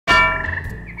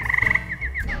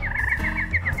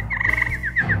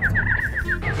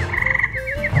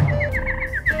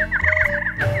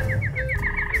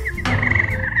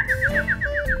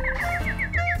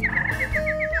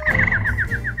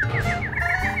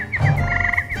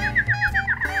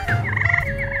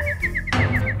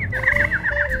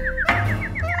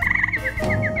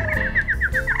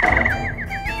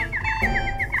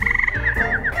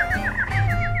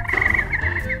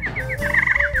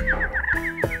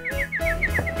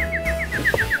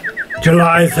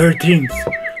July 13th,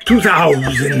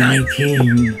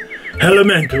 2019.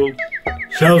 Elemental.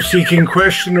 Self-seeking,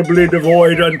 questionably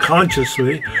devoid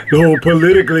unconsciously, though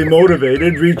politically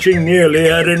motivated, reaching nearly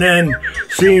at an end,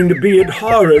 seemed, be it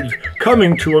horrid,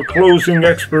 coming to a closing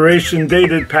expiration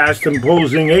dated past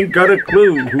imposing, ain't got a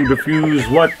clue who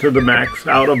diffused what to the max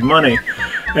out of money,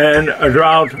 and a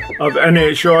drought of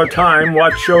any short time,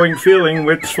 what showing feeling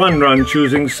wits fun run,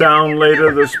 choosing sound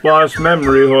later the sparse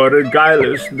memory hoarded,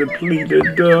 guileless,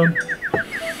 depleted,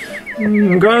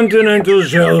 continental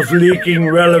shelf leaking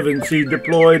relevancy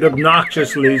deployed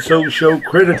obnoxiously,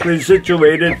 socio-critically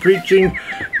situated, preaching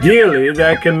dearly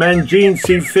that commend gene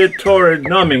see fit torrid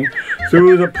numbing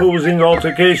through the posing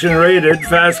altercation rated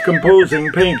fast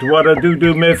composing paint what a do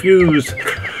mifuse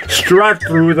strut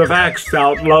through the facts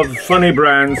stout love funny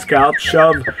brand scout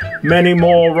shove many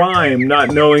more rhyme not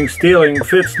knowing stealing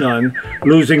fits none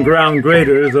losing ground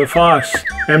greater the farce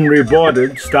emery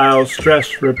boarded style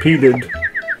stress repeated.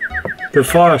 The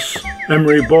farce,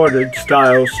 emery-boarded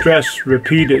style, stress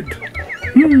repeated.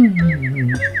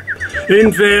 In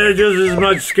fair, just as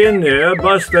much skin there,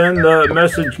 bust then the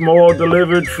message more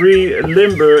delivered free,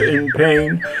 limber in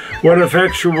pain, when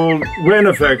effectual,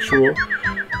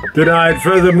 denied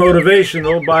further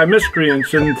motivational by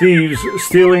miscreants and thieves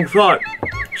stealing thought,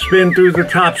 spin through the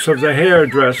tops of the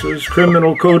hairdressers,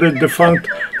 criminal-coded defunct,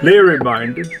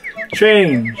 leery-minded,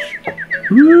 change.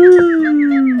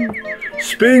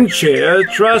 Spin chair,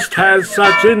 trust has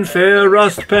such in fair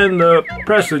rust pen the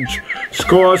presage.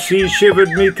 Score see shivered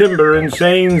me timber,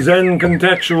 insane zen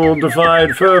contextual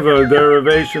defied fervor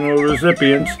derivational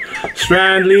recipients.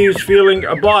 Strand leaves feeling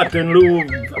a bot in lieu of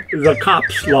the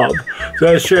cop's love.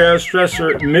 Their share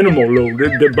stressor minimal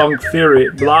loaded, debunk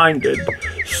theory blinded.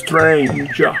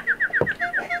 Stranger.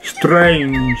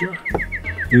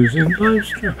 Using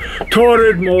lifestyle.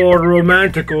 Torrid, more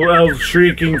romantical elf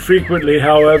shrieking frequently,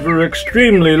 however,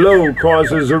 extremely low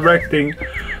causes erecting,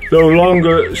 though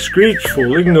longer screech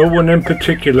fooling, no one in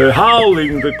particular,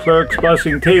 howling the clerks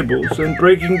bussing tables and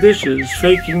breaking dishes,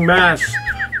 faking mass,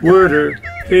 worder,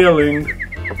 failing.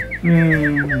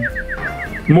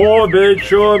 Morbid,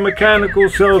 sure, mechanical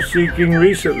self-seeking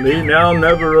recently, now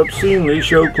never obscenely,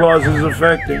 show clauses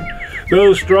affecting,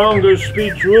 though stronger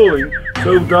speech ruling,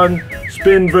 so done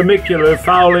spin vermicular,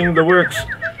 fouling the works,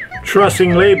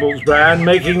 trussing labels, brand,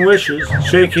 making wishes,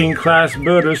 shaking class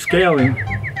birder scaling.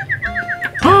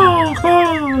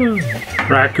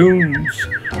 Raccoons,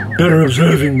 better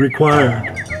observing required.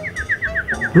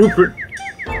 Rupert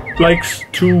likes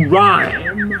to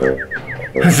rhyme.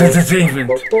 Entertainment.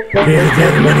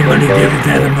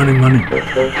 Money.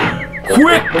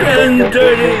 Quick and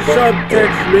dirty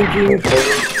subtext linking.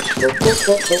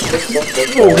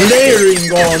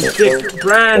 Layering on thick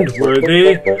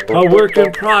brand-worthy, a work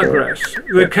in progress.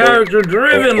 The character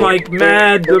driven like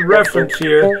mad, the reference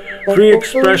here, free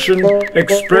expression,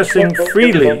 expressing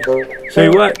freely. Say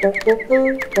what?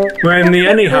 When the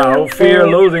anyhow, fear,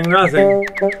 loathing nothing,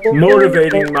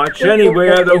 motivating much,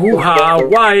 anywhere the hoo-ha,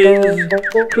 wise,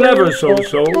 clever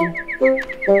so-so,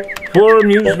 for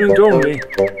amusement only.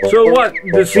 So what?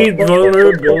 Deceit,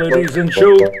 vulnerabilities, and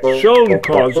shown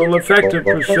causal, effective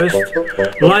persist.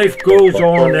 Life goes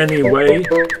on anyway.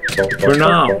 For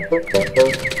now.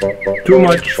 Too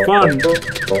much fun.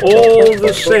 All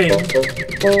the same.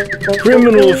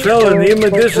 Criminal, felony,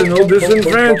 medicinal,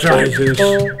 disenfranchises.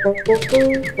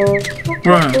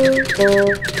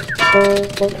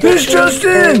 This just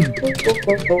in!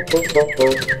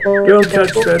 Don't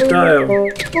touch that dial.